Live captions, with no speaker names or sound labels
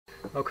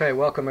Okay,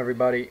 welcome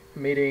everybody.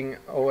 Meeting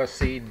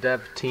OSE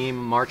Dev Team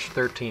March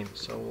 13th.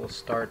 So we'll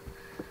start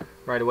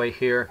right away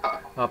here.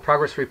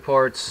 Progress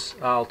reports.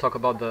 I'll talk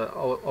about the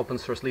Open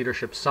Source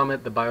Leadership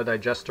Summit, the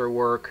Biodigester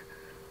work.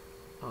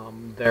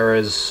 There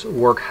is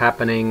work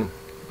happening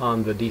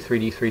on the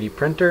D3D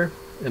printer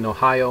in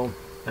Ohio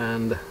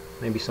and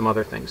maybe some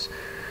other things.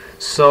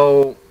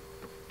 So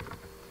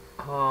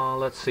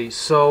let's see.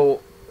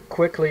 So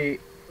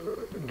quickly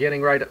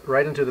getting right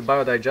into the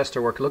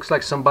Biodigester work. It looks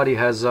like somebody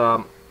has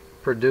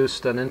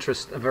produced a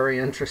very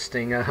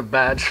interesting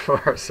badge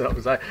for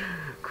ourselves. I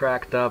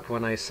cracked up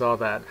when I saw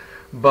that.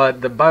 But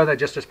the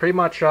Biodigester is pretty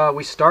much,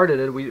 we started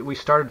it. We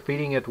started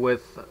feeding it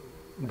with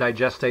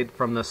digestate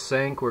from the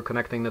sink. We're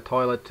connecting the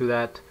toilet to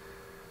that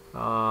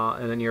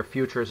in the near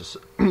future.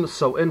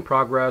 So in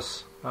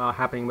progress,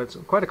 happening. But it's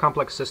quite a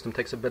complex system.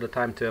 Takes a bit of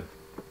time to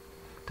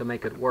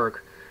make it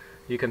work.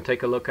 You can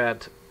take a look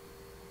at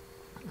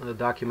the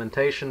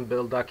documentation,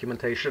 build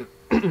documentation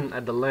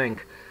at the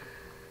link.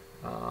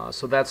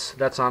 So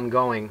that's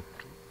ongoing.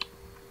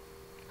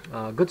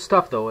 Good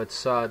stuff though. It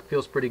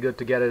feels pretty good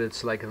to get it.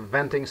 It's like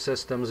venting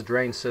systems,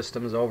 drain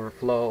systems,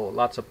 overflow,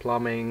 lots of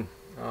plumbing.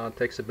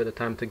 Takes a bit of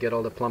time to get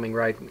all the plumbing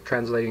right,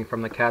 translating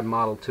from the CAD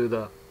model to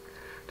the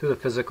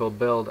physical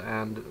build.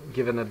 And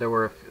given that there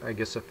were, I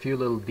guess, a few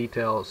little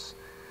details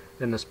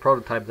in this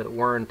prototype that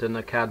weren't in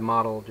the CAD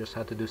model, just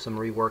had to do some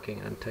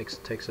reworking, and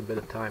takes a bit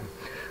of time.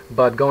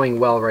 But going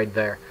well right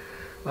there.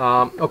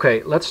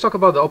 Okay, let's talk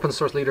about the Open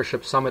Source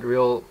Leadership Summit.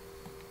 Real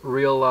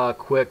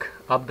quick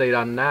update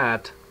on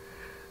that.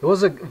 It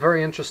was a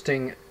very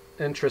interesting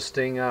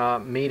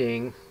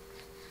meeting,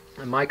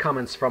 and my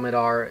comments from it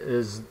are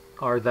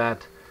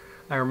that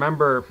I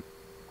remember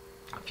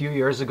a few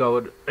years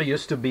ago it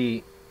used to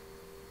be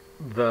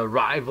the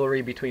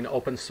rivalry between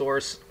open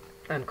source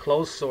and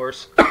closed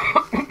source.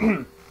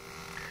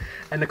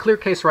 And the clear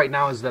case right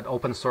now is that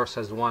open source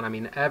has won. I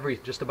mean,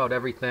 just about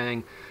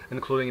everything,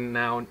 including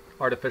now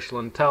artificial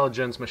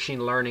intelligence,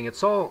 machine learning,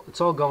 it's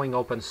all going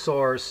open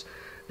source.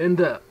 In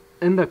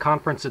the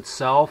conference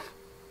itself,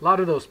 a lot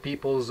of those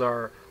peoples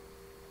are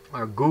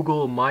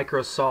Google,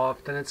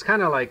 Microsoft, and it's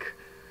kind of like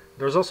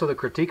there's also the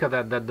critique of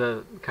that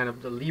the kind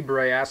of the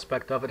Libre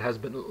aspect of it has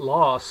been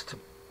lost,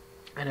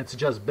 and it's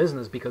just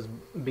business because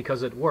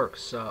it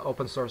works.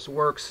 Open source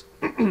works.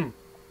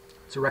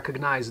 It's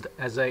recognized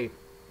as an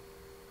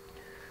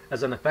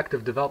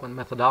effective development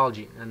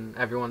methodology, and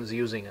everyone's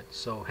using it.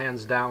 So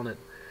hands down,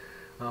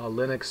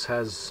 Linux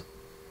has,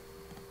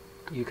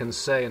 you can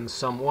say in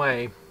some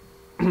way,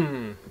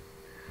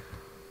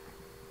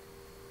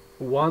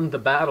 won the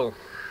battle,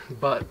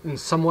 but in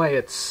some way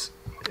it's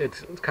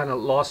kind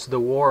of lost the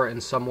war in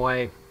some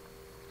way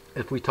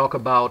if we talk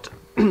about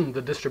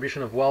the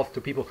distribution of wealth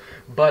to people.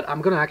 But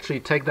I'm gonna actually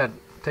take that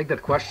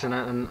question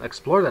and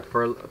explore that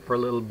for a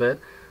little bit.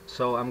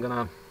 So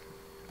let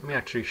me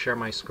actually share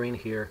my screen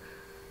here.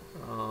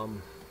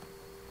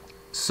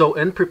 So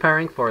in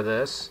preparing for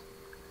this,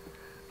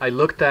 I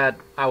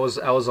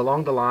was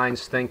along the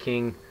lines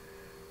thinking,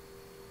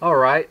 all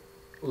right,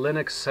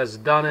 Linux has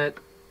done it,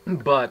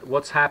 but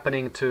what's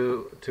happening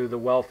to the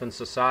wealth in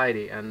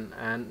society? And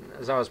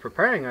as I was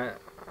preparing,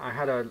 I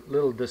had a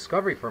little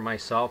discovery for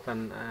myself,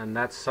 and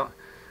that's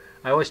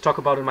I always talk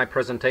about in my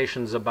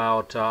presentations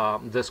about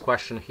this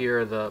question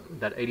here,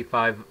 that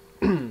 85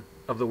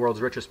 of the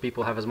world's richest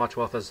people have as much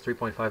wealth as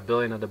 3.5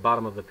 billion at the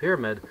bottom of the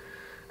pyramid.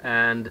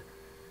 And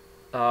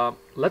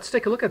let's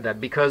take a look at that,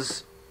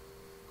 because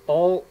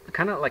all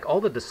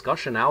the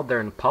discussion out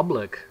there in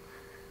public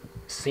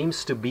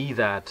seems to be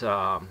that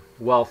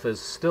wealth is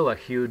still a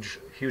huge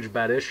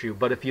bad issue.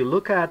 But if you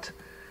look at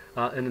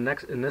in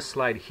this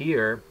slide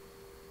here,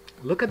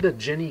 look at the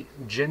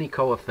Gini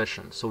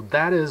coefficient. So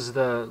that is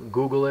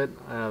Google it,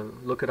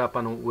 look it up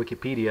on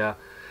Wikipedia.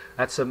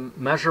 That's a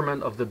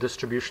measurement of the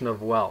distribution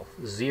of wealth.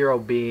 0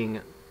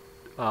 being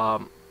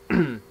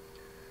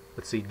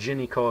let's see,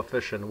 Gini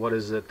coefficient. What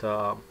is it?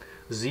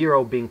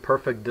 0 being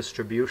perfect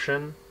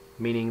distribution,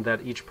 meaning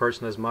that each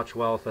person has much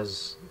wealth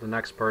as the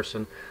next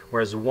person,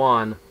 whereas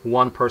one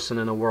person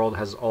in the world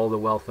has all the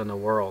wealth in the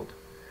world.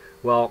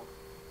 Well,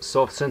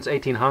 so since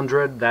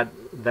 1800, that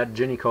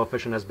Gini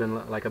coefficient has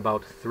been like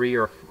about 3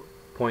 or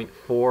 0.4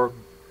 or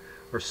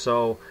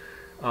so.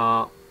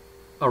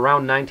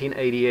 Around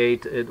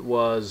 1988, it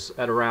was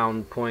at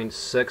around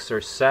 0.6 or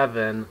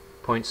 7,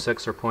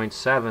 0.6 or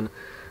 0.7.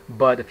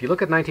 But if you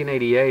look at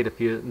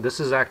 1988, this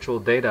is actual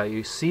data,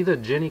 you see the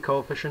Gini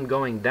coefficient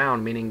going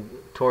down, meaning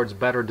towards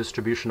better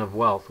distribution of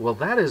wealth. Well,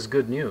 that is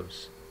good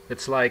news.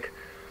 It's like,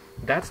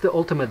 that's the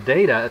ultimate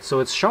data. So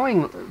it's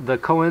showing the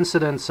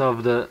coincidence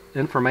of the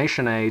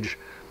information age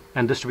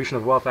and distribution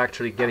of wealth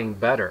actually getting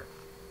better.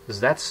 Is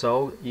that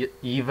so?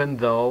 Even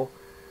though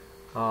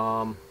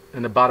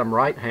in the bottom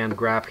right hand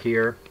graph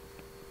here,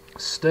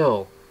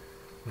 still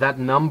that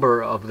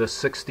number of the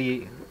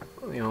 60,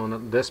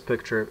 in this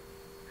picture,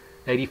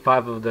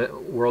 85 of the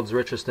world's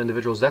richest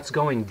individuals, that's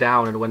going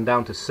down. It went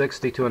down to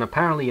 62, and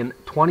apparently in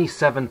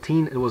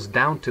 2017 it was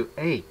down to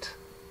 8.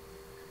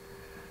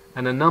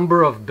 And the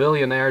number of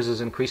billionaires is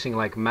increasing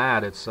like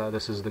mad.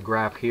 This is the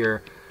graph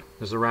here.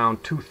 there's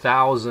around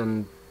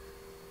 2,000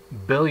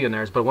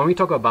 billionaires. But when we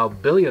talk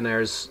about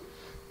billionaires,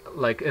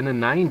 like in the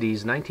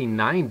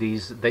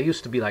 1990s, they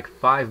used to be like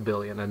 5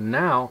 billion, and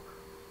now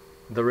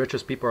the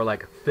richest people are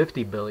like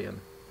 50 billion.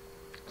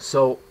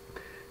 So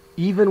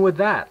even with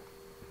that,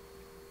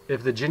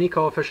 if the Gini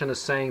coefficient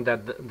is saying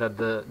that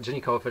the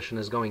Gini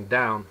coefficient is going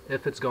down,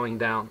 if it's going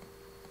down,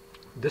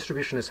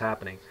 distribution is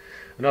happening.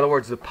 In other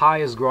words, the pie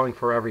is growing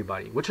for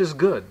everybody, which is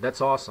good. That's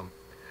awesome.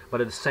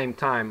 But at the same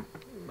time,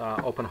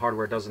 open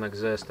hardware doesn't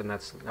exist, and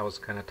I was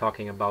kind of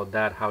talking about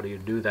that. How do you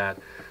do that?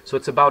 So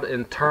it's about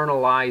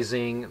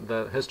internalizing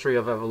the history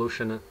of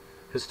evolution.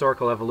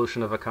 Historical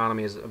evolution of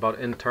economy is about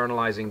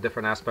internalizing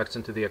different aspects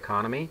into the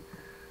economy.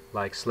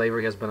 Like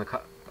slavery has been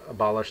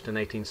abolished in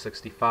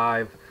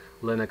 1865.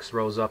 Linux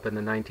rose up in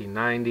the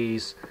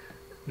 1990s.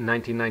 In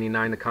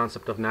 1999, the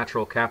concept of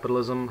natural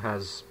capitalism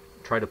has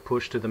tried to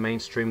push to the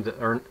mainstream the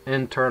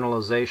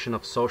internalization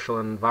of social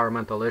and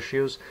environmental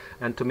issues.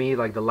 And to me,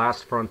 like the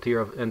last frontier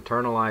of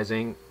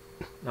internalizing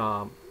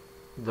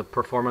the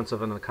performance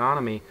of an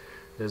economy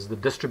is the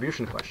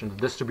distribution question. The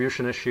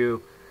distribution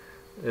issue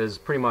is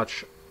pretty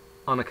much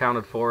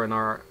unaccounted for in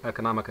our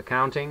economic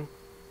accounting.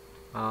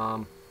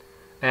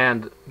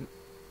 And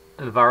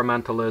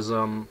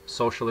environmentalism,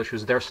 social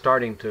issues, they're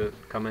starting to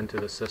come into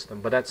the system.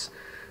 But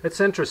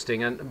it's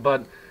interesting.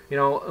 But you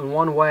know, in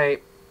one way,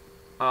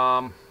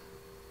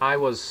 I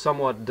was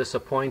somewhat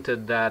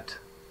disappointed that,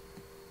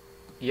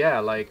 yeah,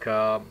 like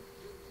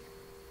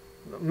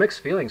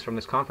mixed feelings from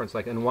this conference.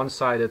 Like, in one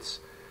side, it's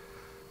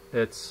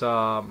you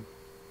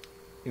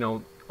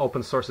know,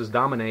 open source is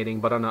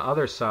dominating, but on the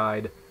other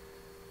side,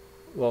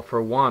 well,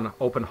 for one,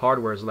 open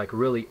hardware is like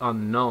really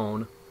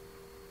unknown.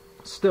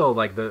 Still,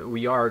 like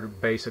we are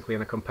basically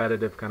in a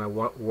competitive kind of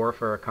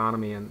warfare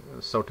economy, and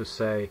so to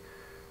say.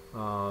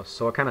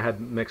 So I kind of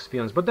had mixed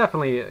feelings, but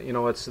definitely, you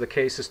know, it's the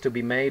case is to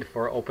be made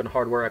for open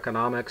hardware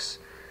economics.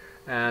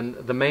 And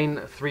the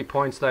main 3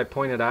 points that I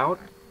pointed out.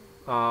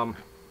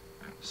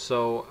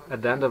 So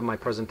at the end of my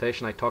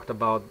presentation, I talked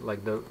about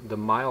like the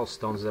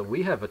milestones that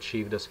we have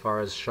achieved as far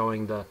as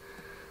showing the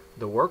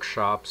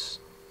workshops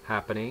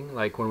happening.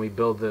 Like when we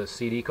build the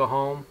Seed Eco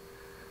Home,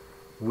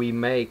 we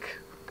make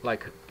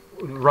like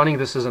running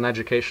this as an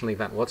educational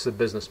event. What's the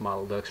business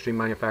model? The extreme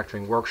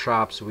manufacturing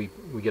workshops, we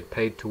get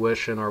paid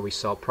tuition or we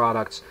sell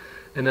products.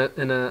 In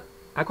a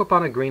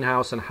aquaponic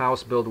greenhouse and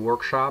house build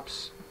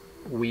workshops,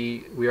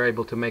 we are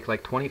able to make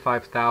like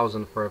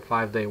 25,000 for a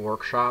 5-day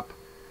workshop,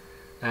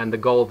 and the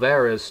goal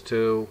there is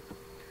to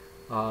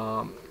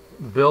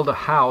build a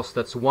house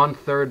that's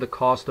 1/3 the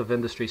cost of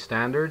industry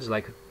standards,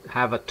 like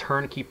have a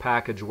turnkey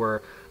package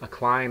where a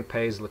client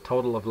pays a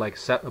total of like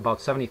about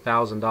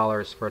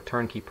 $70,000 for a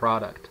turnkey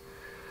product.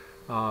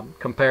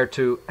 Compared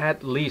to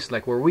at least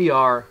like where we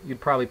are, you'd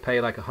probably pay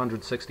like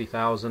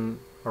 160,000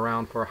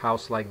 around for a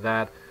house like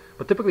that.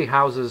 But typically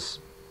houses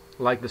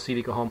like the Seed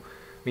Eco Home,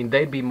 I mean,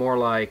 they'd be more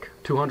like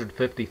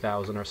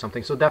 250,000 or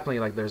something. So definitely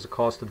like there's a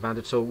cost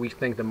advantage. So we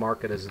think the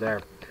market is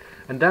there.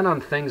 And then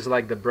on things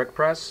like the brick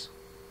press,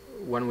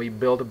 when we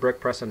build a brick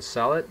press and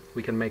sell it,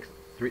 we can make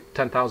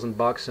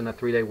 $10,000 in a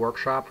 3-day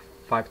workshop,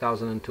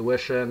 5,000 in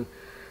tuition,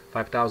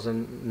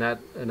 5,000 net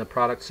in a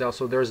product sale.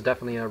 So there's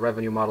definitely a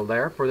revenue model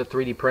there. For the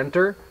 3D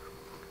printer,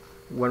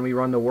 when we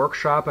run the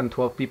workshop and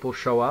 12 people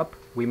show up,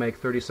 we make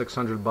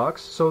 $3,600.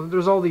 So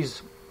there's all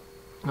these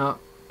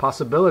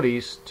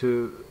possibilities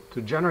to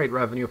generate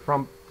revenue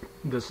from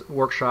this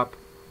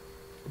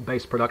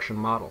workshop-based production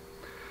model,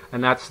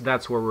 and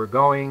that's where we're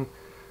going.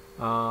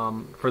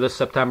 For this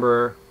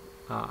September,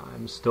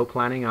 I'm still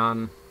planning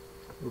on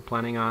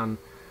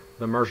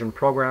the immersion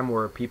program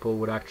where people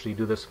would actually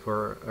do this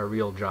for a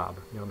real job.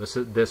 You know,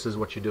 this is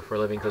what you do for a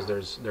living because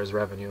there's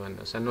revenue in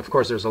this, and of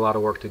course there's a lot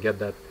of work to get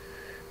that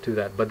to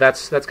that. But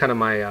that's kind of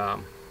my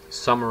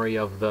summary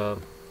of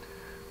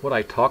what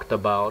I talked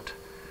about.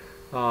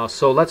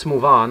 So let's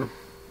move on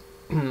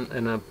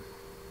in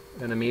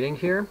a meeting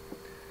here,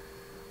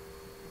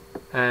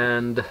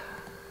 and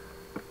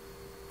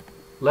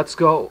let's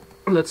go.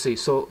 Let's see.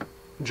 So,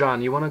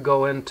 John, you want to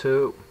go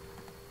into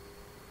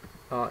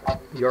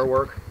your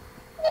work?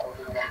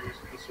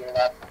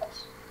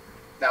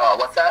 No,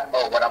 what's that?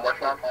 Oh, what I'm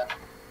working on?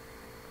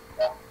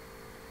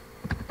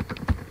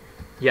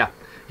 Yeah.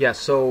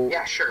 So.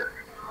 Yeah, sure.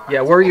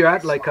 Yeah, where are you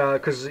at? Like,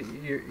 because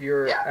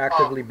you're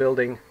actively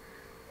building.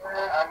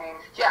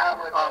 Yeah.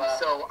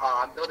 So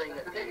I'm building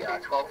the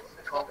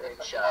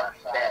 12-inch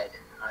bed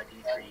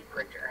D3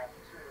 printer.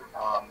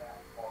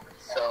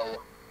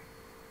 So,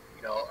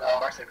 you know,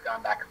 Marcin has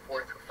gone back and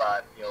forth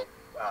with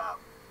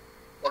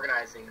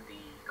organizing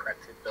the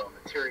correct bill of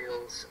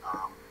materials,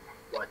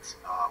 what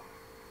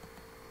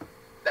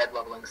bed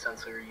leveling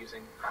sensor you're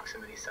using,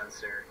 proximity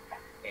sensor,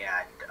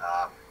 and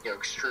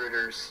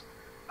extruders.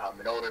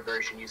 An older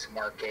version used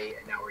Mark 8,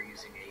 and now we're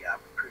using a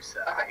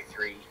Prusa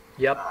i3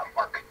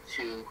 Mark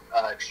 2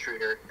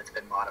 extruder that's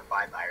been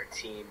modified by our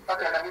team for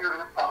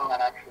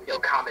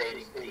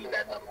accommodating the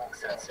bed leveling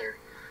sensor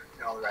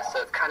and all the rest.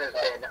 So it's kind of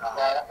been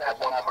at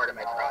one part of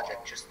my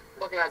project, just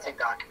organizing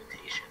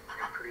documentation.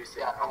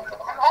 producing a couple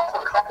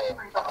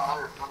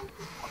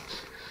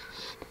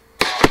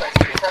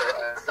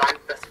design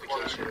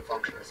specification and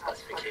functional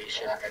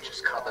specification that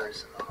just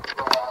covers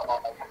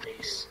all the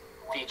base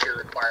feature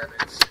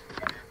requirements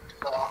and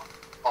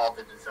all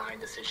the design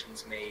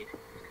decisions made,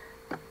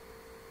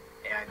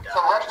 and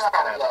just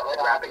kind of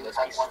wrapping those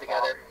pieces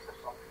together.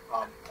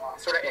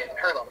 Sort of in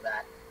parallel to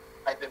that,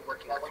 I've been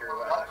working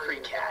through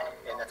FreeCAD,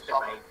 and that's been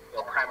my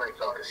primary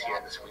focus here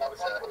this week, was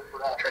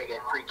trying to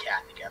get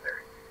FreeCAD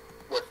together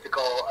with the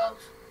goal of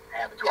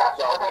having we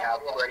already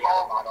have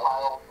a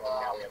model,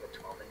 now we have a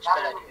 12-inch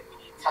bed, and we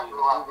need to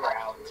move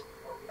around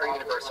our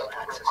universal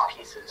access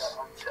pieces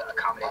to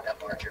accommodate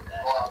that larger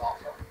bed.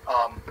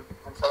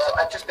 So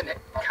I've just been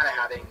kind of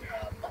having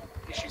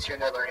issues here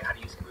and there, learning how to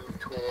use the move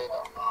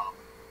tool,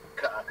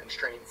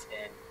 constraints,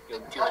 and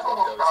dealing with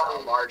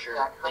those larger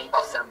length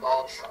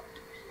assemblies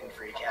in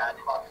FreeCAD,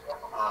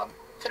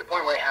 to the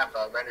point where I have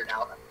rendered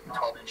out a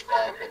 12-inch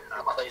bed,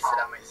 placed it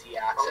on my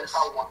z-axis,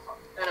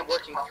 and I'm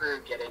working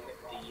through getting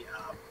the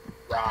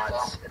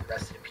rods and the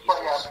rest of the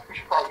pieces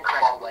at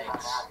correct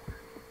lengths,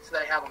 so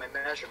that I have all my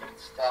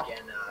measurements to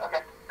begin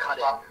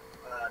cutting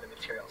the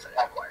materials that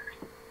I required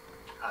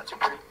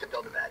to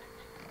build a bed.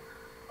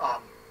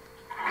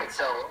 And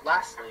so,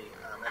 lastly,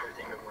 another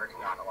thing I'm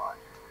working on a lot.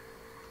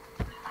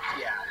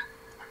 Yeah.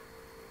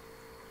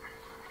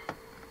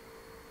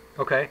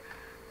 Okay.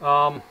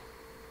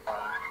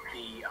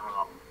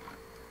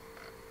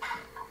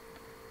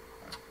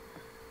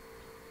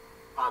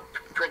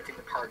 Printing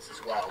the parts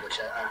as well, which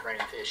I've ran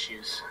into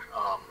issues.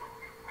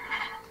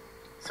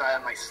 So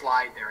on my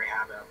slide there, I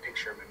have a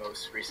picture of my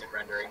most recent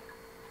rendering.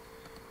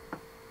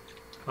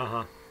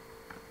 Uh-huh.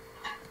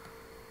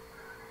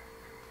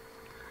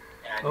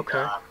 And,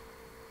 okay.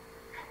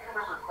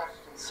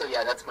 So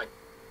yeah, that's my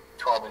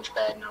 12-inch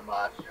bed, and I'm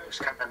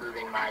just kind of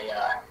moving my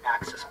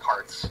axis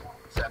parts.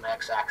 So my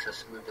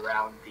x-axis moved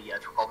around the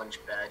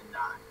 12-inch bed, and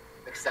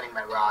extending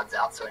my rods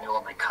out so I know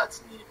what my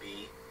cuts need to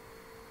be.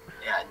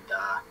 And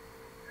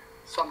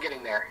so I'm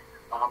getting there.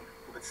 A little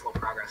bit slow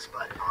progress,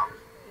 but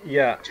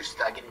yeah, just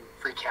getting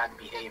FreeCAD to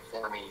behave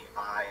for me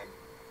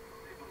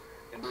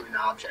and moving the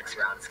objects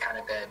around. It's kind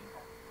of been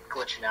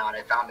glitching out.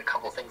 I found a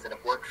couple things that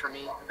have worked for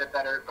me a bit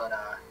better, but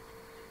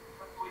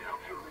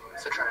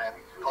so trying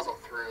to puzzle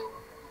through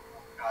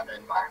the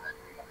environment.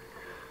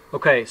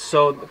 Okay,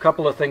 so a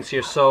couple of things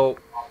here. So,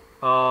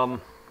 how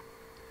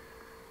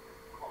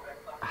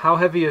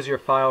heavy is your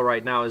file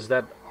right now? Is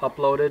that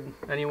uploaded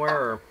anywhere?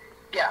 Or?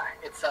 Yeah,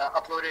 it's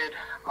uploaded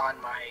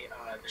on my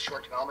the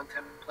short development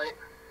template.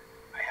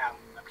 I'm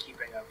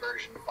keeping a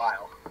version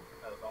file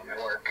of all my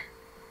work.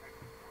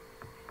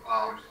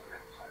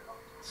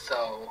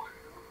 So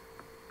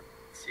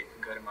let's see if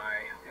we can go to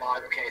my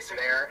log. Okay, so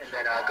there, and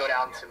then go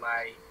down to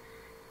my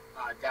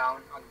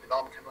down on the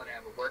development template. I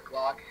have a work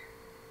log.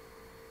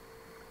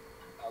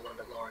 A little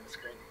bit lower on the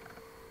screen.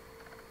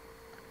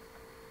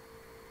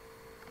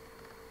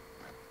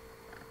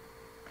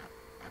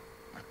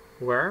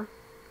 Where?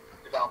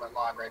 Development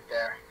log right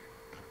there.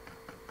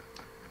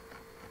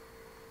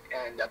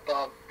 And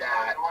above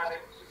that,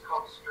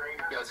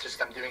 it's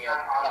just I'm doing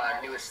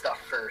newest stuff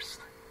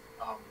first.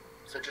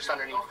 So just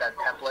underneath that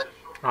template.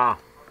 Ah.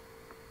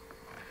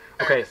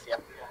 Okay.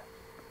 Yep.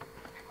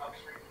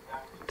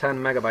 10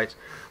 megabytes.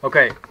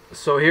 Okay,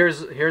 so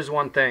here's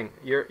one thing.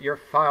 Your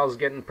file's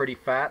getting pretty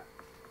fat.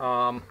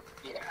 Yeah.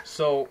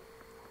 So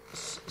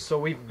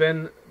we've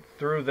been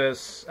through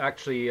this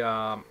actually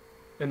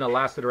in the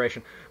last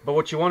iteration. But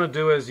what you want to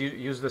do is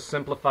use the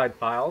simplified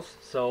files.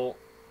 So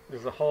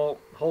there's a whole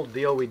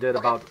deal we did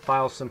about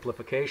file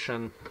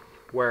simplification,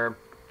 where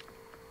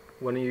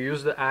when you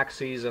use the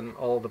axes and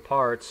all the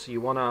parts,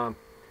 you wanna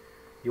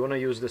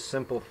use the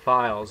simple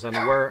files. And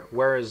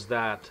where is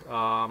that?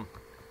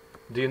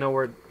 Do you know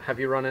where? Have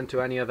you run into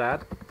any of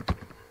that?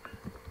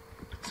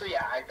 So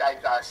yeah,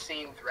 I've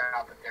seen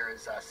throughout that there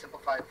is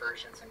simplified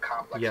versions and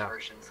complex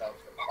versions of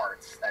the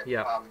parts. That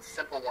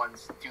simple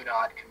ones do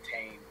not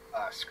contain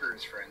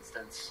screws, for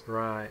instance.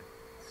 Right.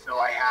 So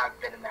I have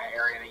been in that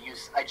area, and I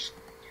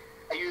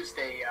used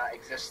a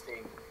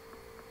existing,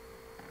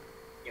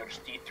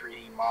 just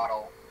D3D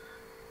model.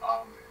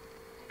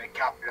 I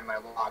copied in my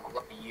log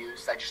what I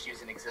used. I just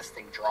used an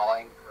existing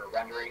drawing or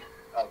rendering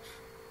of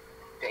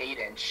the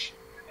 8-inch,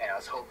 and I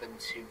was hoping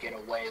to get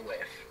away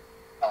with,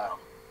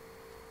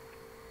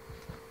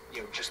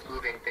 just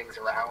moving things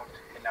around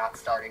and not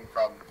starting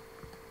from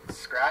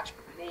scratch.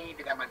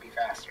 Maybe that might be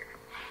faster.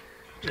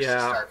 Just to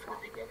start from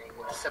the beginning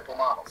with a simple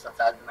model. So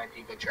that might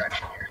be a good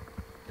direction here.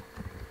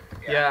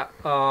 Yeah.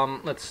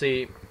 Let's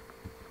see.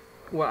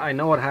 Well, I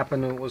know what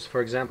happened was,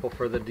 for example,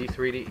 for the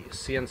D3D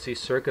CNC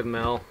circuit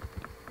mill.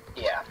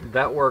 Yeah.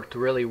 That worked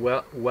really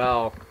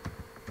well.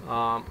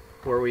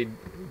 Where we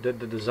did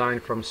the design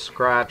from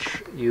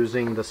scratch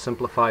using the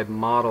simplified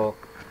model.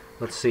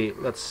 Let's see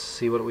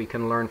what we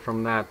can learn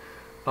from that.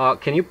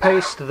 Can you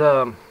paste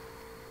the...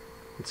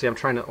 Let's see, I'm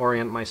trying to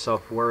orient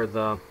myself where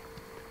the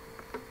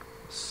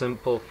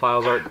simple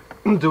files are.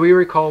 Do we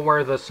recall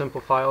where the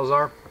simple files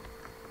are?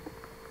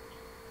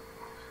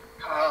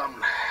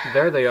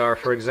 there they are.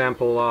 For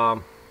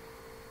example,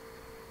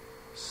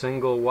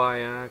 single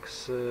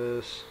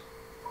y-axis.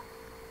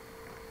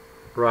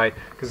 Right,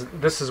 because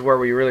this is where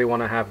we really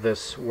want to have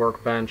this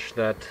workbench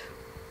that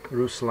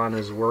Ruslan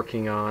is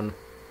working on.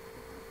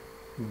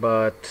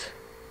 But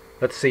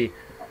let's see.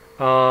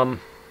 So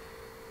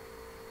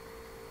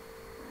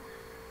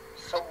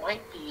it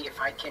might be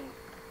if I can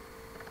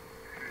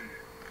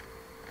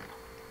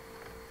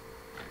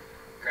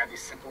grab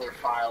these simpler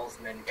files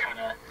and then kind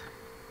of.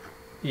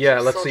 Yeah,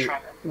 let's see.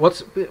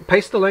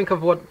 Paste the link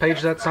of what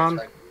page that's on.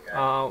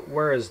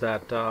 Where is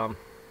that?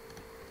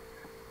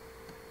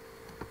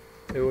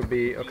 It would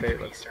be okay.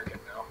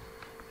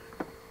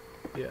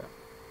 Yeah.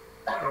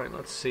 All right.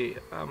 Let's see.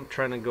 I'm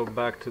trying to go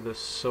back to the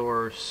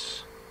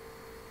source.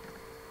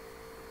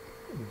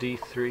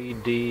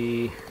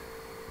 D3D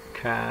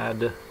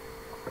CAD.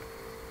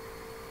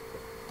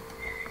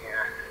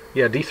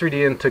 Yeah.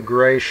 D3D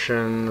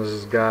integration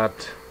has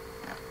got.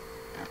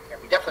 Yeah,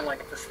 we definitely want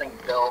to get this thing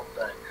built,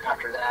 but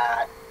after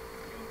that,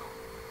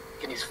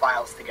 get these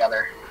files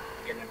together,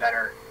 getting a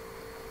better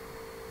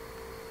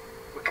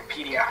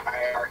Wikipedia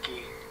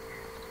hierarchy.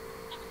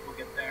 We'll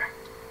get there.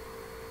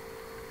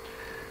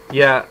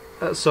 Yeah.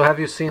 So have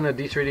you seen a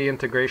D3D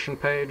integration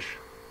page?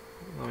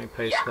 Let me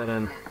paste that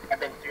in. I've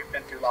been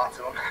through lots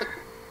of them.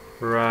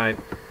 Right.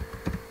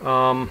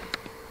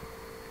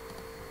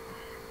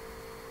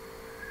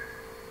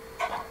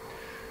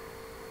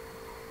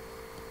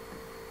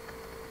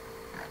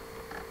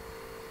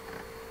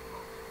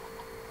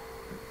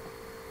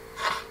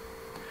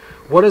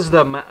 What is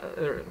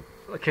the?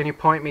 Can you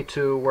point me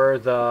to where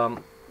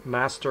the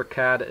master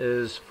CAD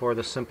is for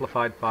the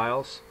simplified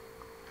files?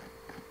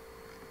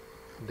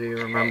 Do you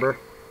remember?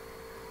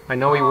 I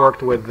know we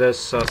worked with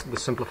this, the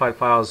simplified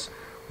files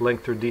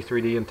linked through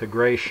D3D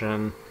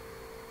integration.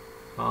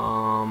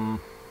 Or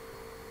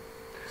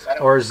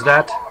is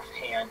that?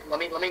 Offhand. Let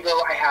me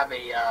go. I have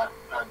a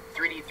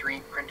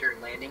 3D3 printer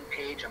landing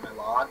page on my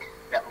log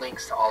that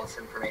links to all this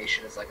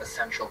information as like a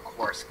central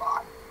core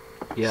spot.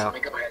 Yeah. So let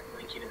me go ahead and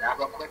link you to that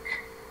real quick.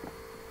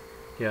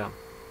 Yeah.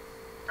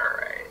 All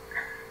right.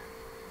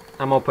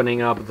 I'm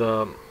opening up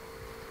the,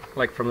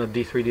 like from the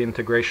D3D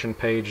integration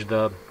page,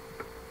 the,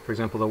 for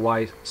example,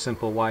 the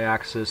simple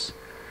y-axis.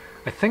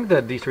 I think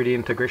the D3D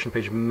integration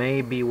page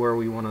may be where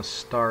we want to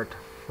start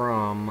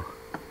from.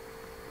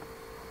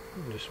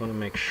 I just want to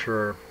make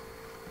sure.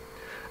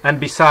 And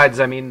besides,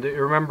 I mean, do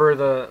you remember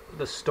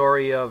the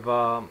story of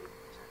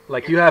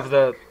like you have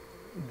the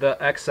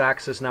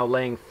x-axis now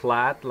laying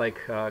flat, like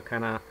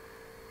kind of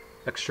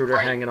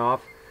extruder hanging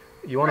off.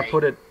 You want to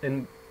put it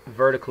in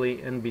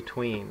vertically in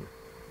between,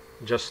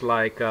 just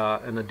like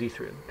in a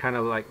D3, kind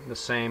of like the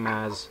same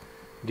as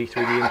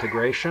D3D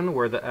integration,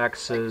 where the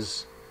x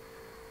is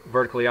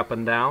vertically up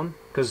and down.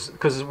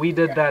 Because we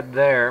did that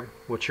there,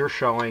 what you're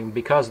showing,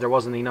 because there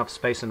wasn't enough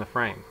space in the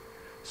frame.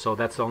 So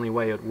that's the only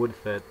way it would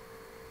fit.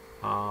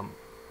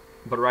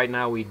 But right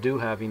now we do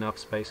have enough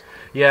space.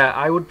 Yeah,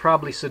 I would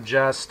probably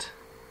suggest...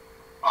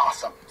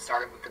 Awesome.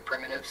 Started with the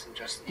primitives and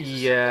just...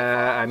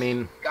 Yeah, I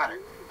mean... Got it.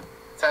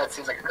 So that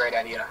seems like a great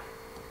idea.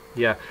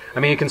 Yeah,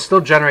 I mean you can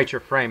still generate your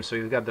frame, so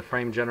you've got the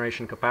frame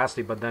generation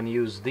capacity, but then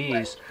use these.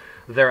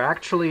 Right. They're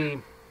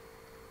actually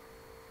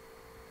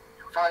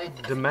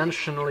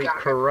dimensionally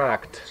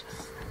correct.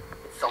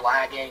 It's the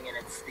lagging and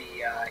it's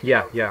the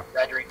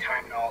rendering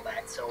time and all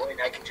that. So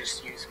and I can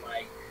just use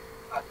my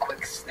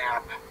quick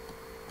snap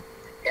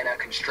and a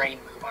constrained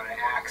move on an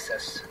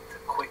axis to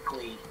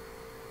quickly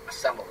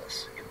assemble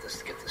this,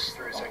 get this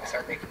through, so I can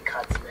start making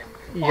cuts and then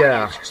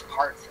it's just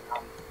parts. And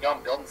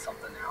I'm building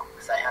something now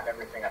because I have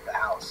everything at the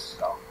house.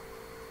 So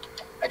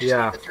I just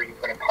need the 3D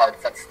printed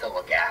parts. That's still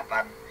a gap.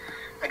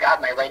 I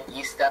got my right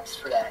E steps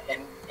for that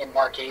in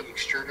Mark 8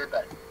 extruder,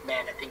 but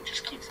man, that thing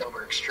just keeps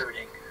over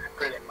extruding. I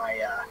put it in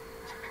my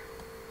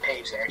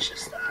page there. It's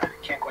just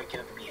can't quite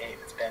get it to behave.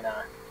 It's been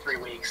 3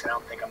 weeks, and I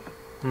don't think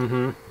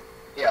I'm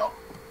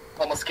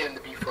almost getting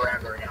to be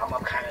forever now.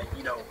 I'm kind of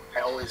I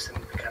always am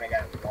the kind of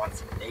guy who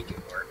wants to make it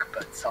work,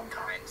 but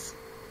sometimes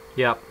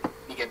you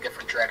get a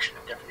different direction,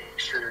 a different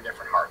extruder,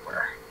 different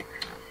hardware.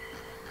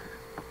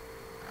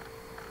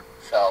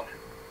 So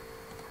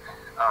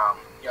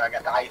I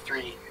got the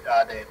i3,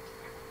 the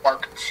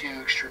Mark II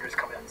extruders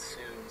coming in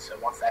soon. So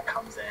once that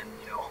comes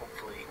in,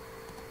 hopefully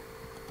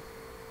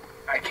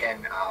I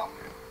can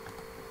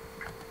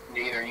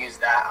either use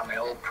that on my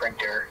old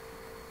printer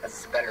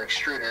as a better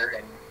extruder,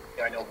 and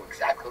I know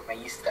exactly what my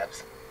E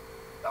steps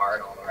are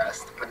and all the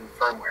rest to put in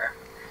firmware.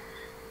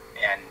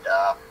 And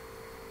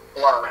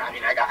or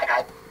I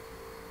got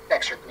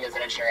extra as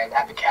an engineer. I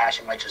have the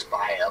cash. I might just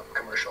buy a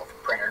commercial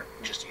printer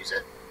and just use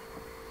it.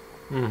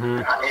 Mm-hmm.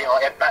 So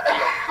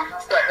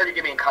I heard you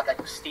get me in contact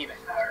with Steven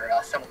or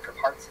someone for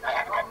parts. I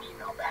haven't got an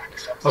email back.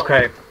 So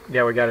okay,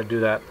 yeah, we got to do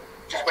that.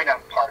 Just waiting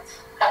on parts.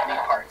 I need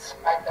parts.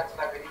 That's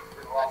what I've been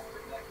for the last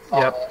 3 nights.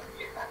 Yep.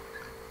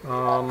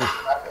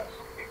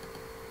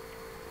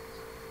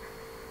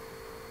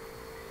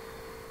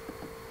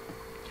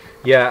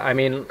 Yeah, I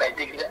mean.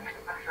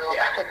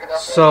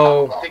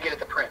 So. They get it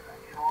to print.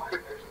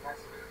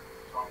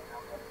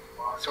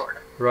 Sort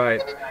of.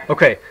 Right.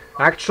 Okay.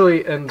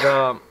 Actually, in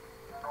the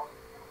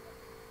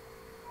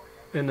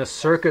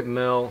circuit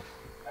mill,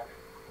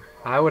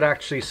 I would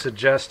actually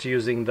suggest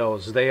using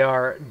those. They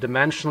are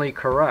dimensionally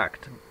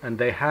correct, and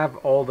they have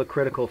all the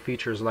critical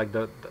features, like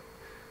the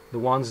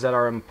ones that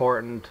are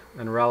important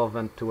and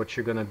relevant to what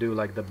you're going to do,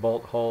 like the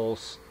bolt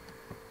holes,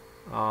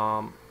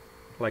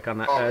 like on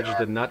the edge,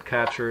 the nut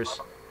catchers.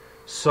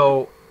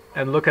 So,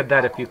 and look at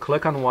that. If you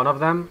click on one of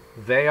them,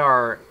 they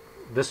are.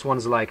 This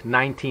one's like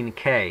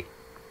 19K.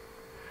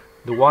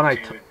 The one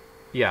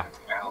yeah,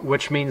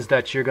 which means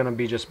that you're going to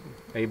be just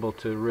able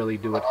to really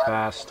do it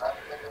fast.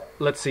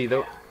 Let's see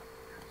though.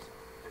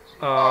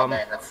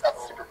 Man, that's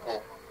super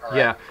cool.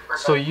 Yeah,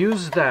 so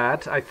use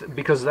that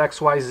because the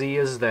XYZ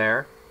is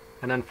there,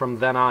 and then from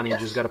then on you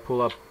just got to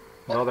pull up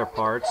the other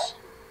parts.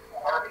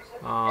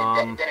 Then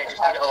I just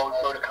need to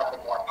load a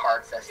couple more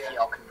parts,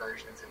 STL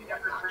conversions, and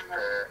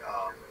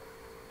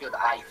for the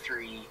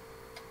i3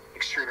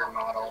 extruder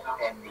model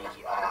and the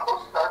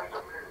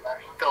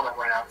filament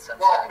runout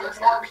sensor and those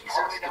other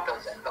pieces, get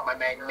those in. But my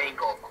main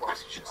goal, of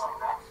course, is just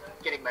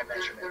getting my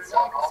measurements so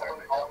I can start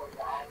my build.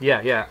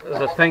 Yeah.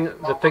 The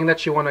thing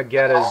that you want to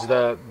get is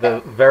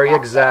the very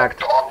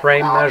exact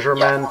frame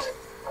measurement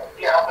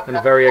and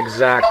very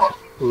exact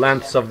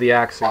lengths of the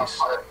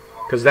axes,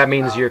 because that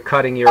means you're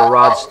cutting your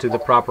rods to the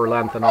proper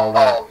length and all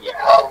that. Oh yeah,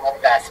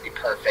 that has to be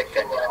perfect.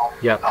 And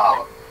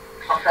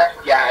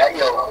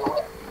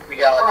we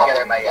got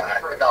together my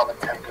development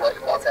template.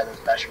 Once I have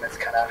those measurements,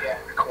 kind of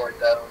record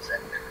those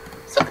and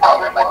set the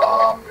color of my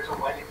bomb.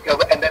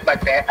 And then I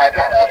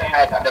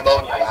had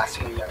pneumonia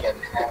last week, and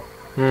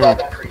well,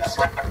 the pretty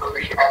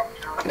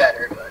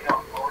better, but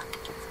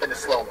it's been a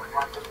slow one.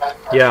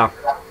 Yeah.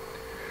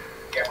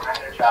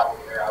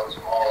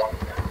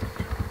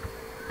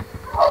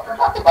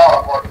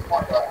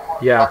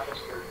 Yeah.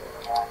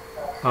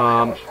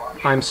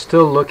 I'm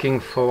still looking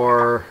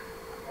for.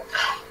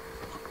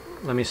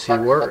 Let me see.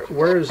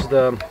 Where is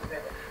the?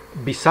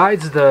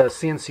 Besides the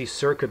CNC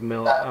circuit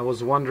mill, I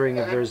was wondering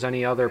if there's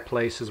any other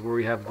places where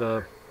we have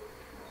the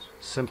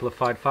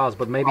simplified files,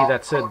 but maybe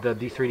that's it. The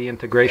D3D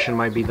integration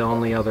might be the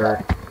only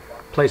other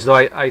place. Though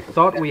I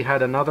thought we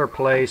had another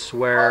place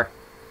where.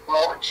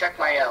 Well, check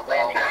my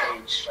landing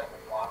page.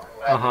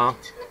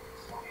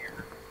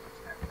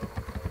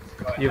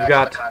 You've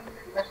got.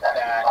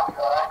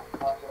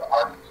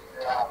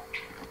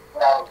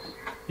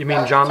 You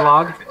mean John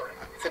Log?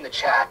 It's in the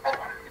chat.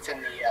 It's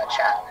in the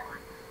chat.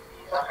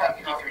 The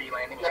D3D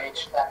landing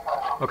page.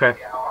 Okay.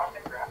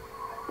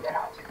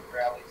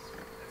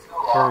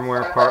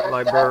 Firmware part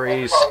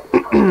libraries. So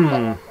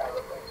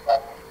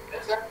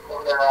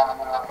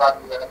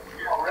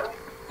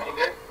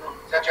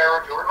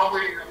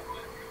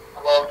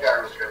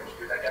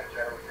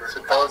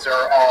those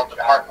are all the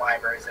part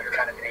libraries that I've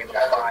kind of been able to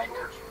find.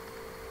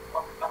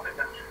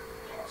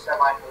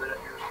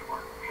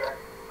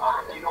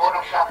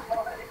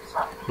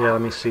 Yeah,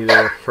 let me see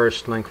the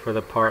first link for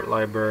the part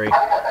library.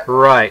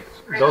 Right,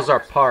 those are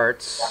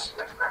parts.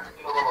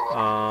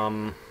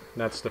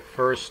 That's the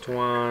first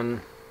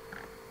one.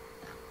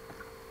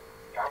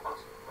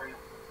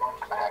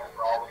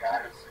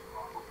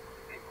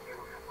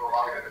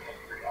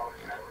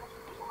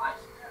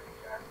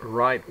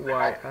 Right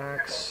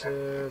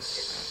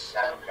y-axis.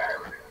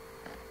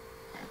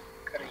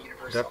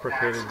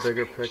 Deprecated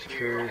bigger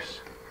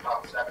pictures.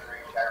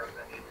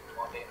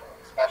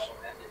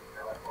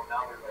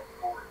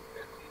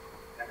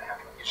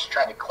 Just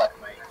trying to collect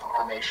my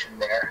information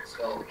there,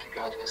 so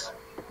pages.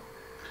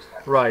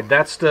 Right,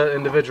 that's the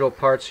individual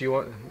parts you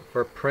want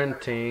for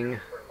printing.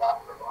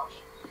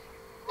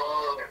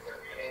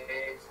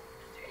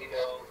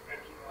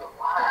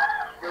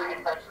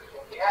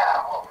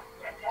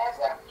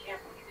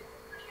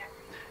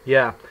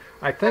 Yeah,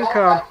 I think,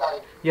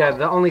 yeah,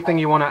 the only thing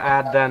you want to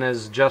add then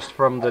is just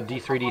from the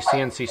D3D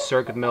CNC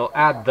circuit mill,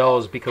 add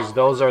those because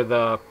those are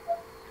the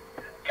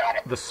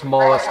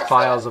smallest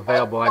files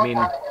available. I mean,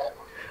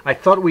 I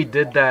thought we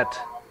did that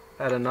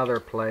at another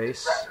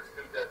place,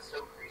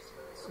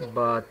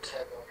 but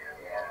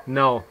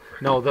no,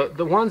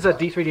 the ones at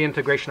D3D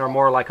integration are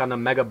more like on a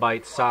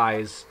megabyte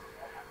size.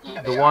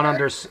 The one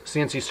under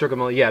CNC circuit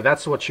mill, yeah,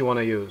 that's what you want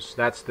to use.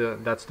 That's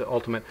the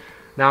ultimate.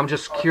 Now I'm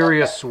just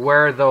curious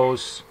where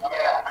those.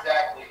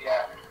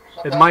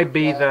 It might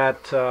be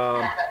that.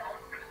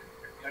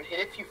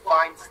 If you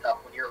find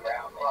stuff when you're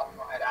around,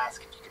 I'd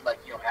ask if you could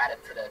add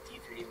it to the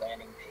D3D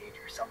landing page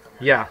or something.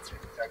 Like that, so we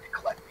can start to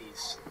collect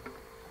these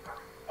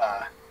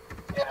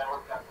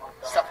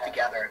stuff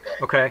together a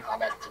bit. Okay.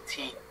 As a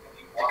team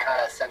to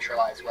kind of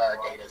centralize where our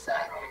data's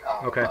at.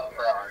 Okay.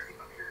 For our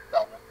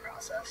development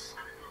process.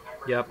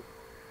 Yep.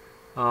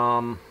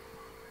 And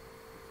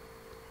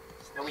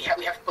we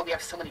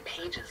have so many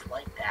pages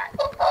like that.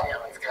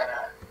 It's kind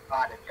of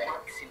odd and thing.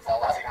 It seems to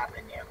always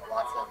happen.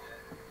 Lots of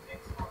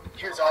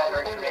here's all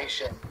our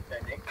information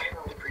that Nick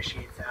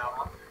appreciates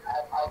now.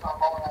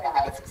 Maybe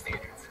get some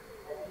standards.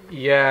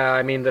 Yeah,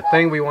 I mean the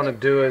thing we want to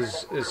do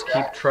is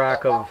keep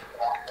track of.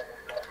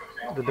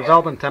 The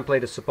development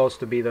template is supposed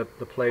to be the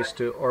place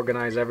to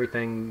organize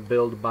everything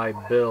build by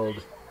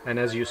build. And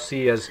as you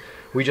see, as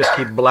we just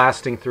keep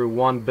blasting through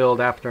one build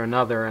after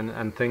another,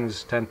 and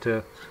things tend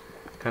to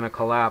kind of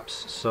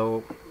collapse.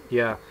 So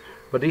yeah,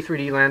 but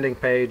D3D landing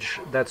page,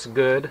 that's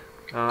good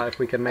if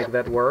we can make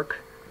that work.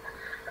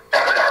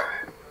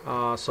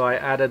 So I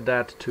added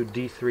that to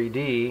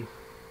D3D,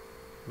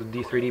 the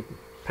D3D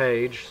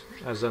page,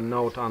 as a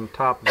note on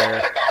top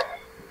there.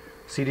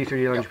 See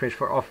D3D landing page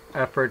for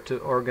effort to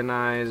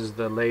organize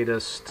the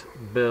latest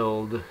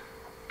build.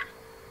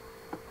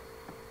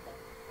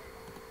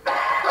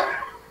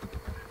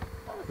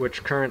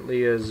 Which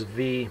currently is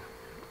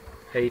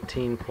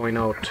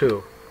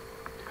V18.02.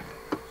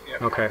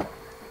 Yep. Okay.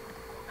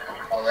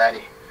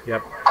 Alrighty.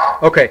 Yep.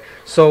 Okay.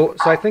 So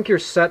I think you're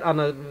set on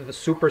the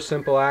super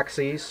simple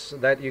axes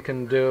that you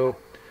can do.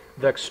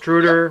 The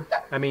extruder.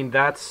 I mean,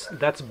 that's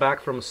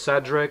back from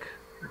Cedric.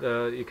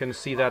 You can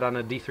see that on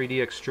a D3D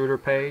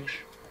extruder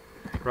page,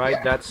 right?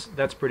 Yeah.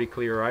 That's pretty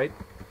clear, right?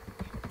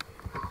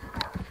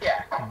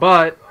 Yeah.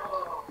 But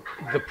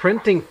the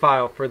printing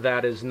file for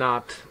that is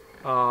not.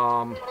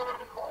 Well,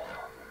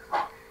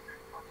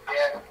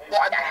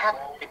 I have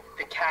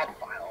the CAD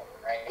file,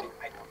 right?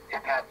 I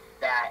have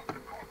that.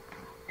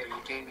 You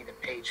gave me the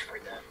page for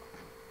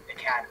the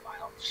CAD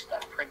file, just the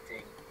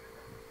printing.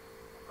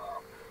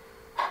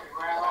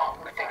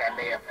 I think I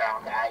may have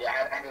found that. I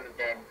haven't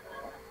been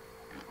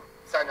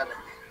starting on to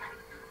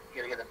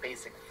get the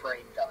basic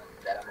frame done.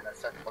 That I'm gonna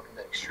start looking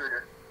at the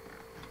extruder.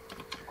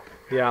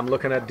 Yeah, I'm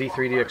looking at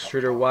D3D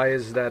extruder. Why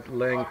is that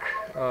link?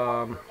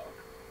 I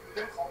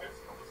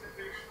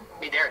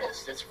mean, there it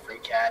is. There's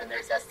FreeCAD and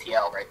there's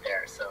STL right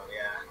there. So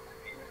yeah.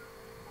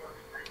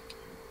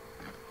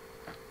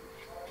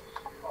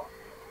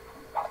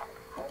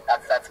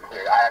 That's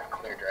clear. I have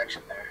clear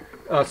direction there.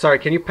 Sorry,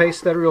 can you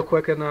paste that real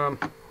quick in the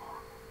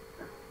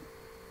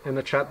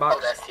chat box?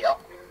 Oh, the STL.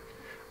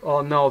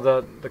 Oh no,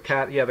 the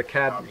CAD. Yeah, the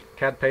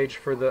CAD page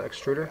for the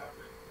extruder.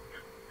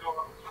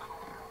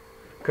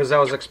 Because I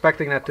was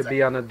expecting that to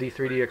be on the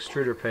D3D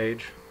extruder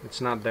page.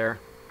 It's not there.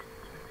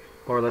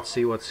 Or let's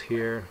see what's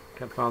here.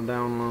 CAD file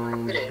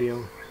download.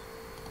 Bio.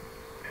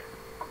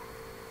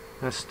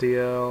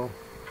 STL.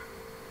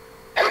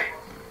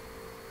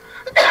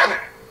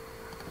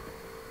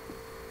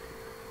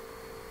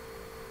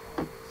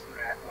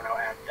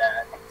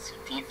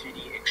 D3D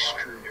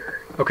extruder.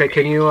 Okay,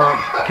 can you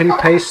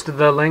paste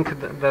the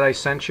link that I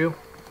sent you?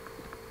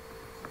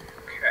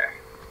 Okay.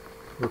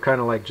 We're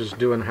kind of like just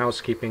doing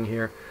housekeeping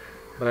here,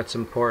 but that's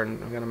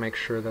important. I'm gonna make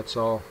sure that's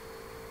all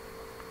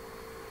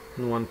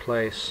in one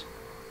place.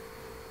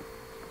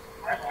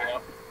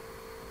 Yep.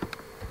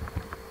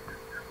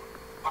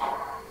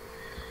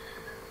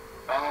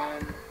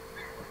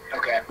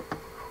 Okay.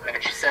 And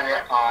did you send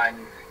it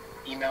on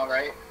email,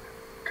 right?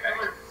 Okay.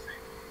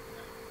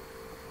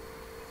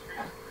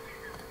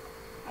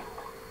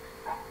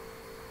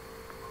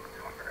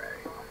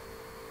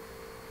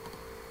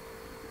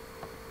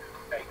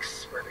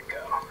 Thanks. Where'd it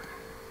go?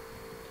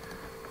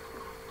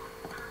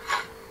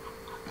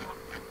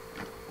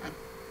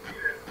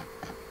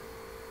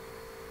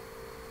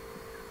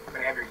 I'm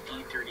gonna have your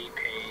D3D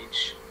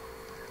page.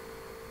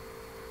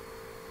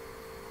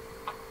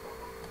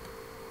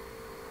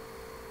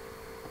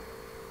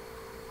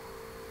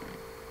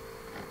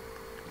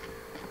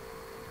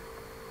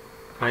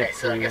 Okay,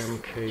 so I guess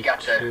you got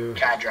the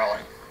CAD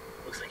drawing.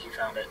 Looks like you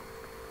found it.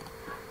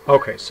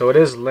 Okay, so it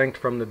is linked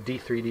from the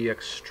D3D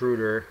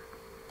extruder.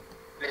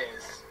 It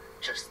is.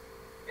 Just,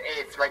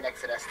 it's right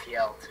next to the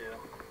STL, too.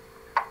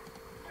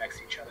 Next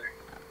to each other.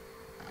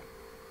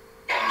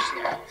 You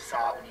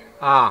saw when you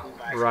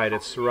right,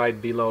 it's right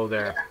below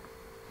there.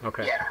 Yeah.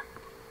 Okay. Yeah.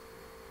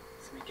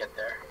 So we get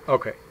there.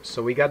 Okay,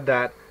 so we got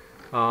that.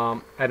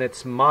 And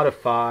it's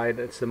modified.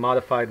 It's the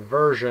modified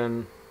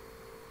version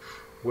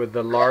with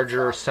the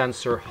larger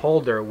sensor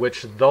holder,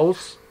 which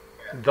those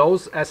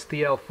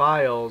STL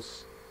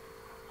files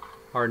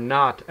are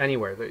not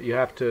anywhere. That you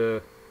have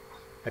to,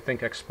 I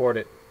think, export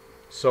it.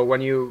 So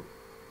when you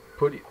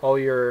put all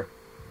your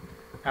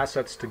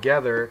assets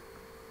together,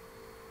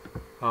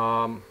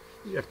 you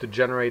have to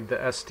generate the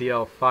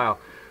STL file.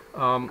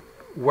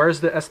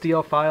 Where's the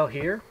STL file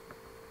here?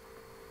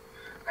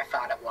 I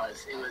thought it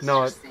was. It was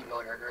just the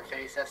motor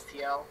interface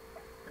STL.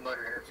 The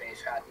motor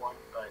interface had one,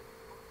 but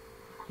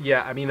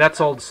yeah, I mean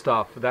that's old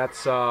stuff.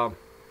 That's from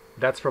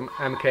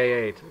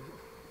MK8.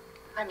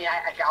 I mean,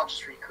 I'll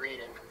just recreate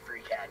it from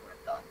FreeCAD when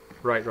it's done.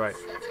 Right, right.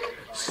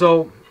 That's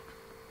So,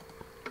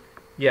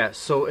 yeah,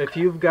 so if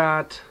you've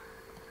got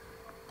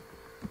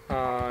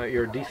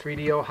your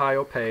D3D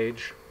Ohio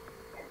page,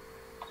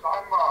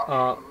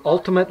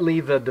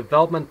 ultimately the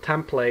development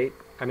template,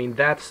 I mean,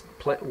 that's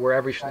where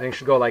everything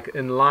should go. Like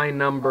in line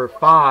number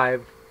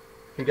 5,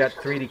 you got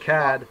 3D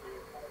CAD,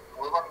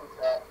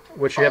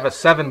 which you have a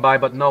 7 by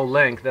but no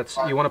link. That's,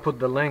 you want to put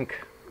the link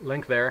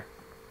there.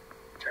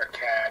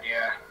 CAD,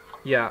 yeah.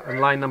 Yeah, in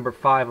line number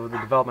 5 of the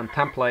development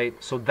template.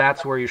 So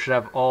that's where you should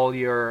have all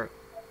your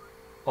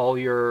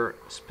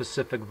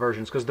specific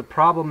versions. Because the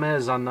problem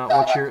is on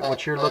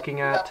what you're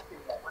looking at.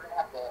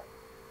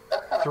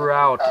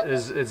 throughout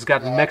it's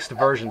got mixed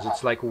versions.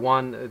 It's like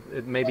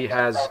it maybe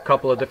has a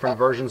couple of different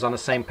versions on the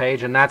same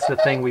page, and that's the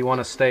thing we want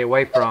to stay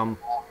away from.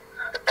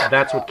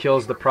 That's what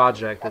kills the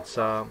project. It's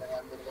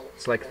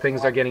like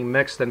things are getting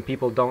mixed and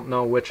people don't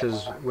know which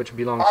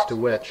belongs to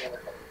which.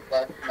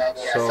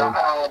 So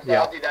I'll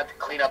do that to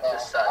clean up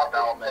this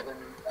development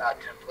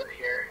template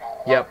here.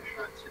 Yep.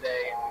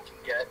 Today, and we can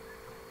get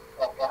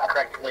the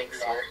correct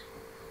links here.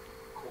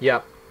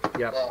 Yep.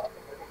 Yep.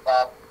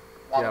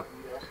 Yep.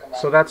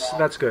 So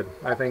that's good.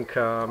 I think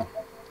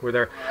we're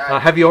there.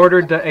 Have you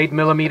ordered the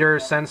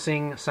 8mm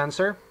sensing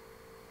sensor?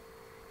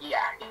 Yeah.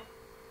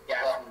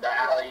 Yeah, from the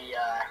alley.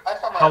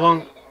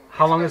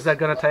 How long is that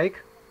gonna take?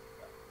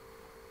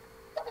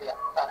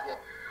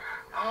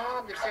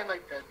 They're saying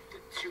like the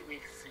 2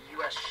 weeks.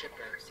 U.S.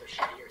 shipper, so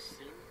should be here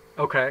soon.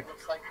 Okay.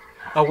 Looks like.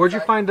 Where'd you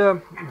find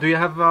do you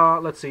have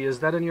let's see, is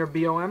that in your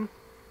BOM?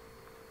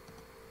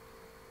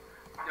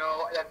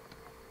 No, I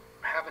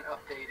haven't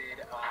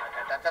updated.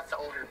 That's the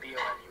older BOM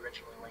you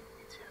originally linked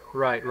me to.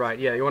 Right.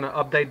 Yeah, you want to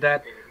update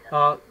that?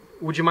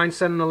 Would you mind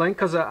sending the link?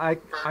 Because I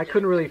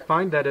couldn't really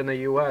find that in the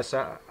U.S.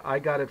 I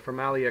got it from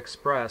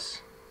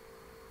AliExpress.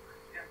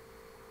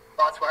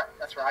 Well,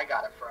 that's where I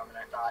got it from, and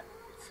I thought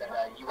it said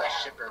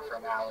U.S. shipper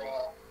from Ali.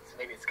 So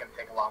maybe it's going to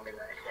take longer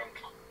than I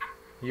think.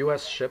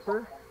 U.S.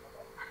 shipper?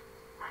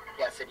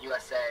 Yeah, it said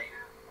USA.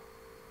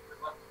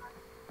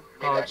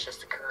 Maybe that's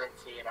just a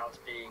currency, and I was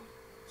being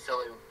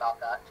silly about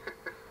that.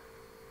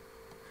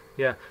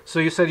 Yeah. So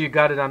you said you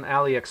got it on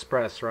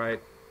AliExpress,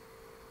 right?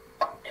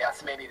 Yeah,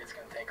 so maybe it's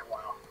going to take a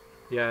while.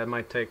 Yeah, it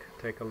might take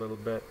a little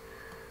bit.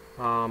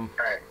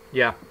 Right.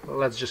 Yeah, well,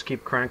 let's just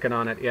keep cranking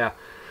on it. Yeah.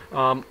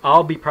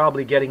 I'll be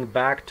probably getting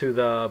back to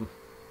the...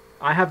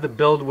 I have the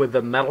build with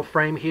the metal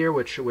frame here,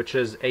 which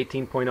is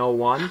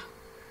 18.01.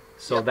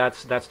 So yep.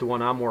 That's the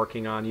one I'm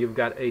working on. You've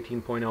got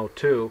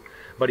 18.02.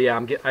 But yeah,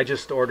 I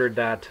just ordered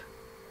that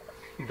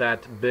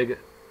big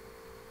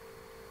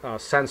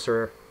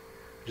sensor.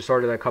 Just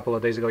ordered that a couple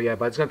of days ago. Yeah,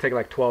 but it's going to take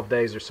like 12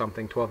 days or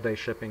something. 12-day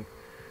shipping.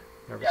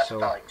 Yeah, it's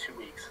about like 2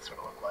 weeks. That's what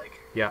it looked like.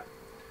 Yeah.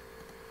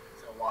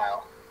 It's a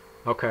while.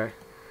 Okay.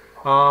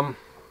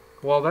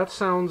 Well, that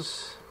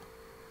sounds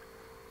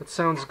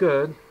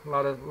good. A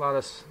lot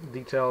of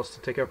details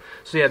to take care of.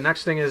 So yeah,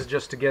 next thing is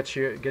just to get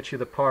you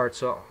the part.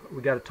 So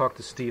we got to talk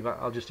to Steve.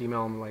 I'll just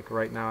email him like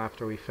right now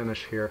after we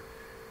finish here.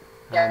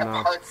 Yeah, and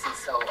the parts. And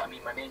so I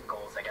mean, my main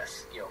goal is, I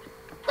guess,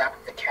 wrap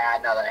up the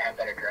CAD now that I have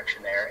better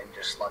direction there, and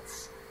just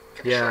let's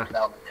get the short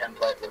development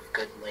template with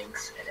good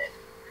links in it.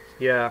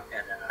 Yeah.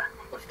 And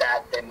with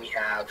that, then we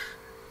have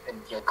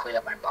clean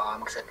up my bomb,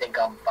 because I think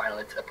I'm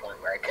finally to the point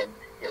where I can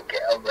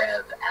get a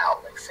rev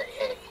out, like say,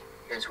 hey,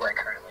 here's where I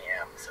currently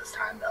am, so it's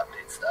time to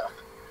update stuff.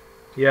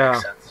 Yeah.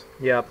 Makes sense.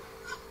 Yep.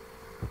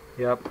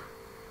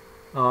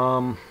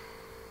 I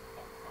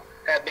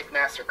have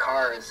McMaster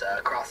cars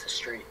across the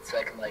street, so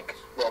I can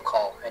roll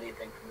call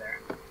anything from there.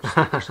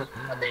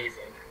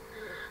 Amazing.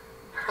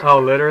 Oh,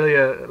 literally,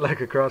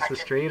 like across the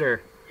street,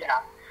 or?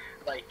 Yeah,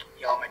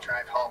 on my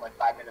drive home,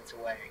 5 minutes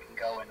away, I can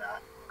go and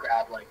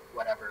grab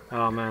whatever.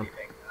 Oh man.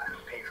 Anything.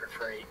 Pay for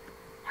free.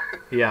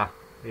 Yeah.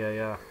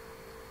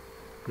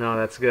 No,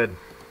 that's good.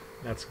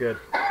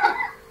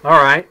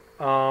 All right.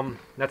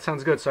 That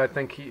sounds good. So I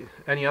think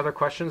any other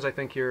questions? I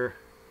think you're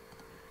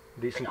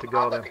decent to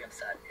go there. I think I'm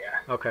set.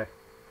 Yeah.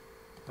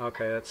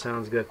 Okay, that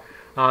sounds good.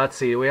 Let's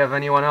see. Do we have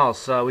anyone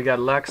else? We got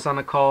Lex on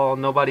the call.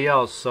 Nobody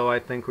else. So I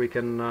think we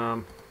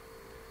can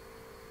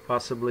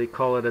possibly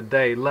call it a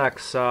day.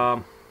 Lex.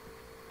 Oh,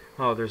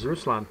 there's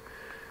Ruslan.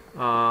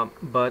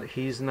 But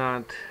he's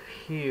not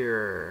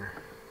here.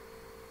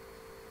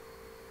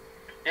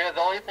 Yeah,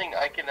 the only thing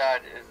I can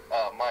add is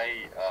my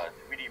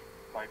 3D,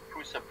 my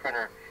Prusa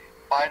printer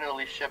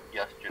finally shipped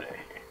yesterday.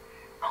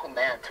 Oh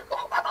man, it took a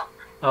while.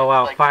 Oh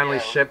wow, finally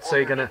shipped. So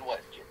you're gonna...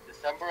 What,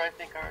 December, I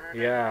think, I ordered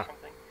it or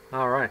something.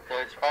 All right. So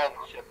it's finally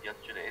shipped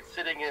yesterday. It's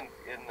sitting in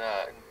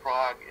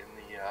Prague in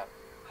the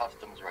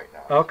customs right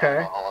now. Okay. I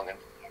don't know how long it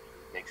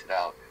makes it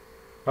out.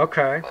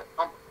 Okay. But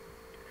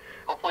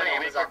hopefully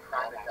in a week or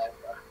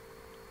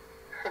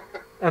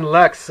And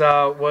Lex,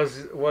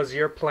 was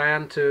your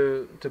plan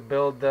to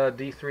build the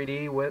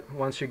D3D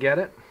once you get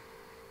it?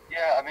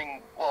 Yeah, I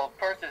mean, well,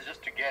 first is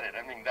just to get it.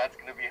 I mean, that's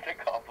going to be an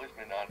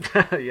accomplishment on.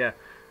 Yeah.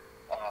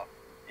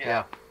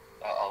 Yeah.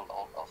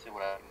 I'll see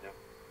what I can do.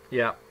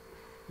 Yeah.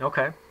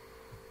 Okay.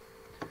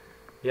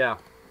 Yeah.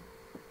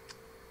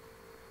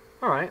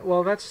 All right.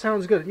 Well, that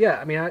sounds good. Yeah.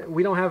 I mean,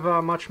 we don't have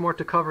much more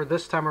to cover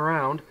this time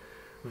around.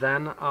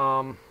 Then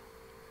I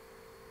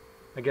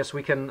guess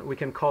we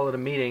can call it a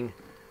meeting.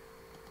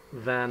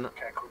 Then.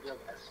 Okay, cool deal,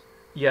 guys.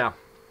 Yeah.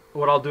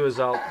 What I'll do is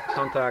I'll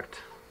contact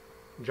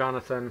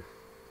Jonathan.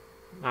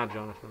 Not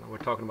Jonathan. We're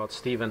talking about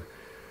Steven.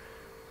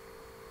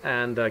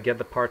 And get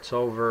the parts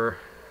over.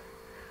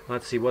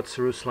 Let's see, what's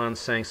Ruslan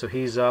saying? So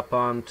he's up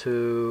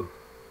onto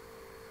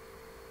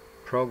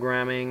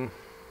programming.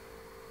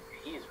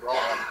 He's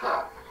rolling.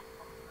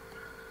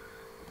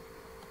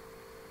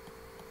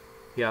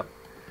 Yep.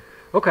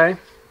 Okay.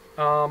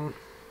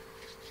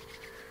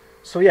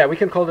 So yeah, we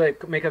can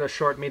make it a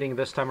short meeting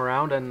this time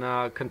around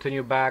and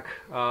continue back.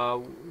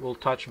 We'll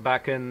touch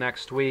back in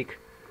next week,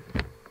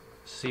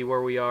 see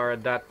where we are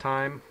at that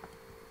time,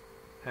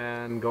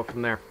 and go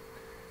from there.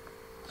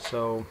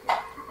 So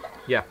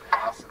yeah.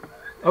 Awesome.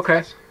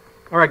 Okay.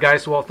 All right,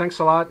 guys. Well, thanks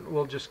a lot.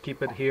 We'll just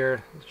keep it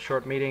here,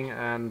 short meeting,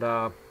 and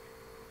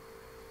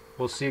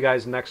we'll see you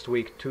guys next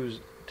week,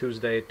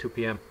 Tuesday, 2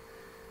 p.m.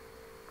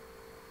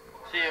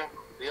 See you.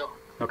 Deal.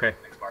 Okay.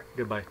 Thanks, Mark.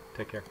 Goodbye.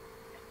 Take care.